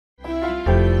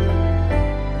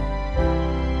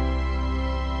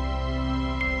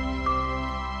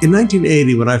In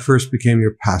 1980, when I first became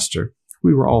your pastor,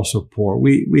 we were all so poor.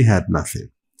 We had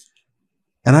nothing.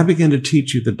 And I began to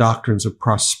teach you the doctrines of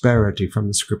prosperity from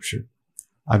the scripture.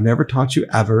 I've never taught you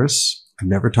avarice. I've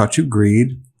never taught you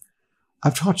greed.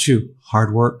 I've taught you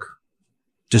hard work,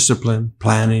 discipline,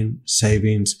 planning,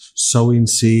 savings, sowing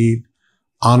seed,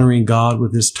 honoring God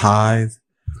with his tithe.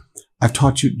 I've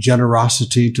taught you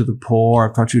generosity to the poor.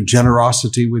 I've taught you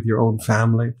generosity with your own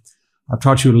family. I've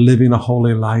taught you living a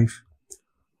holy life.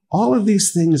 All of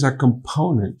these things are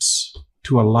components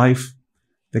to a life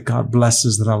that God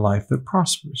blesses, that a life that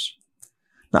prospers.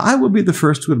 Now, I will be the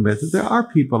first to admit that there are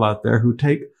people out there who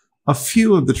take a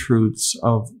few of the truths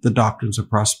of the doctrines of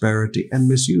prosperity and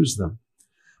misuse them.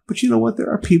 But you know what?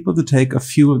 There are people that take a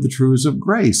few of the truths of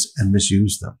grace and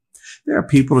misuse them. There are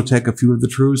people who take a few of the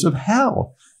truths of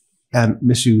hell and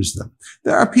misuse them.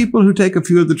 There are people who take a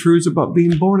few of the truths about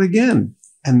being born again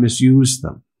and misuse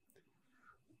them.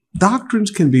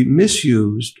 Doctrines can be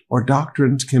misused, or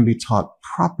doctrines can be taught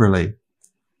properly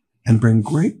and bring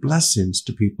great blessings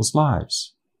to people's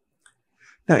lives.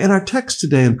 Now, in our text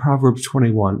today in Proverbs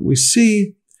 21, we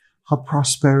see how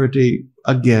prosperity,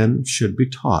 again, should be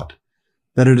taught.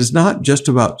 That it is not just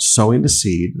about sowing a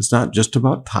seed. It's not just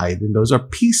about tithing. Those are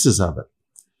pieces of it.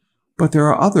 But there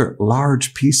are other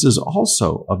large pieces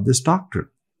also of this doctrine.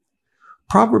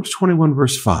 Proverbs 21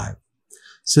 verse 5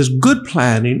 says, good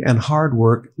planning and hard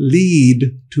work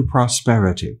lead to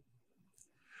prosperity,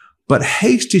 but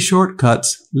hasty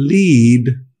shortcuts lead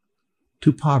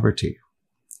to poverty.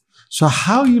 So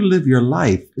how you live your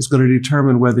life is going to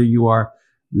determine whether you are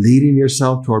leading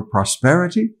yourself toward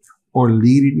prosperity or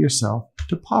leading yourself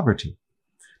to poverty.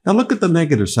 Now look at the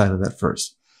negative side of that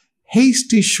verse.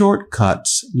 Hasty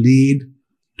shortcuts lead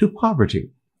to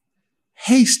poverty.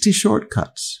 Hasty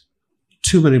shortcuts.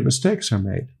 Too many mistakes are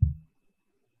made.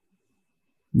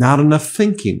 Not enough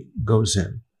thinking goes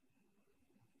in.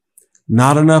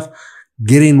 Not enough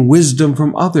getting wisdom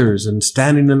from others and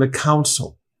standing in the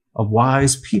counsel of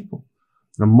wise people.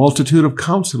 In a multitude of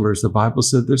counselors, the Bible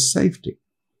said there's safety.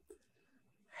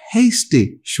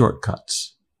 Hasty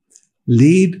shortcuts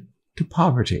lead to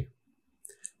poverty.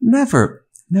 Never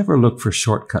look for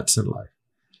shortcuts in life.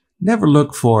 Never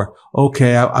look for,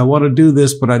 okay, I want to do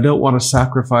this, but I don't want to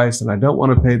sacrifice and I don't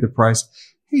want to pay the price.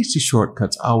 Hasty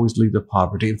shortcuts always lead to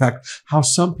poverty. In fact, how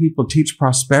some people teach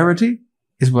prosperity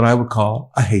is what I would call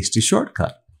a hasty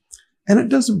shortcut. And it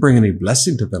doesn't bring any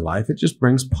blessing to their life. It just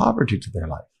brings poverty to their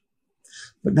life.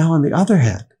 But now on the other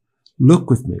hand, look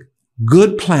with me.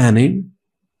 Good planning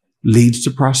leads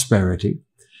to prosperity,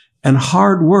 and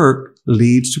hard work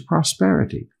leads to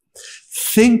prosperity.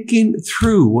 Thinking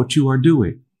through what you are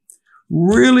doing,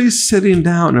 really sitting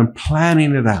down and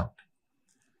planning it out,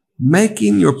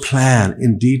 making your plan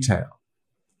in detail.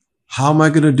 How am I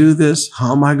going to do this?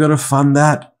 How am I going to fund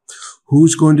that?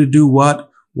 Who's going to do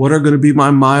what? What are going to be my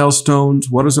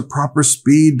milestones? What is a proper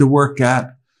speed to work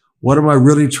at? What am I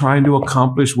really trying to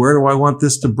accomplish? Where do I want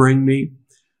this to bring me?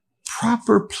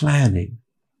 Proper planning,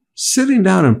 sitting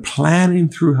down and planning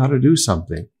through how to do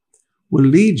something will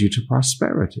lead you to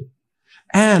prosperity.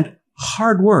 And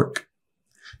hard work.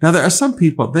 Now, there are some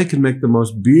people, they can make the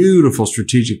most beautiful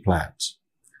strategic plans.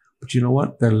 But you know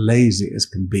what? They're lazy as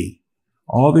can be.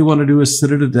 All they want to do is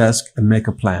sit at a desk and make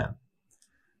a plan.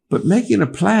 But making a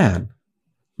plan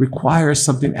requires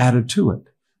something added to it.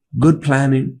 Good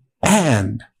planning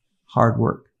and hard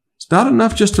work. It's not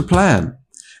enough just to plan.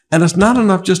 And it's not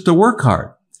enough just to work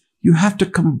hard. You have to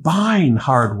combine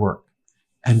hard work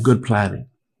and good planning.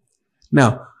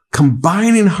 Now,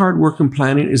 combining hard work and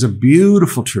planning is a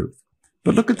beautiful truth.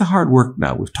 But look at the hard work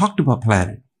now. We've talked about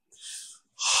planning.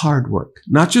 Hard work.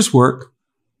 Not just work,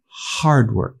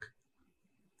 hard work.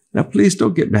 Now, please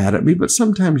don't get mad at me, but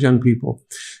sometimes young people,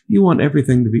 you want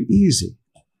everything to be easy.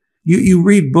 You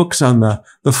read books on the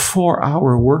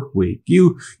 4-hour work week.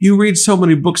 You read so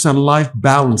many books on life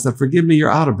balance that, forgive me,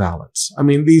 you're out of balance. I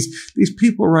mean, these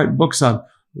people write books on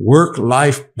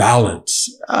work-life balance.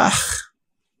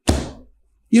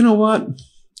 You know what?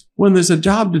 When there's a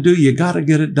job to do, you got to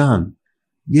get it done.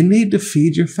 You need to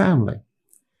feed your family.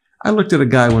 I looked at a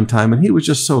guy one time and he was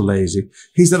just so lazy.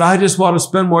 He said, I just want to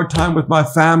spend more time with my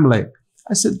family.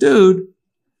 I said, dude,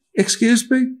 excuse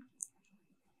me?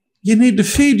 You need to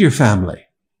feed your family.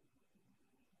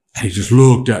 And he just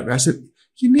looked at me. I said,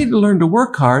 you need to learn to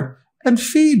work hard and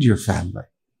feed your family.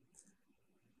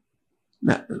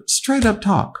 Now, straight up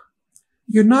talk.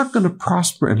 You're not going to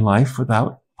prosper in life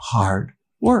without hard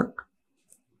work.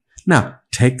 Now,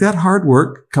 take that hard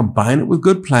work, combine it with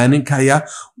good planning. Kaya,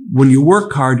 when you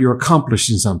work hard, you're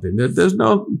accomplishing something. There's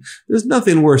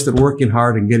nothing worse than working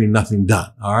hard and getting nothing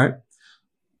done. All right.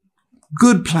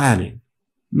 Good planning.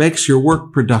 makes your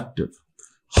work productive.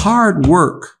 Hard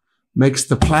work makes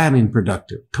the planning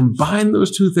productive. Combine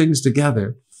those two things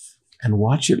together and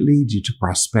watch it lead you to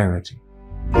prosperity.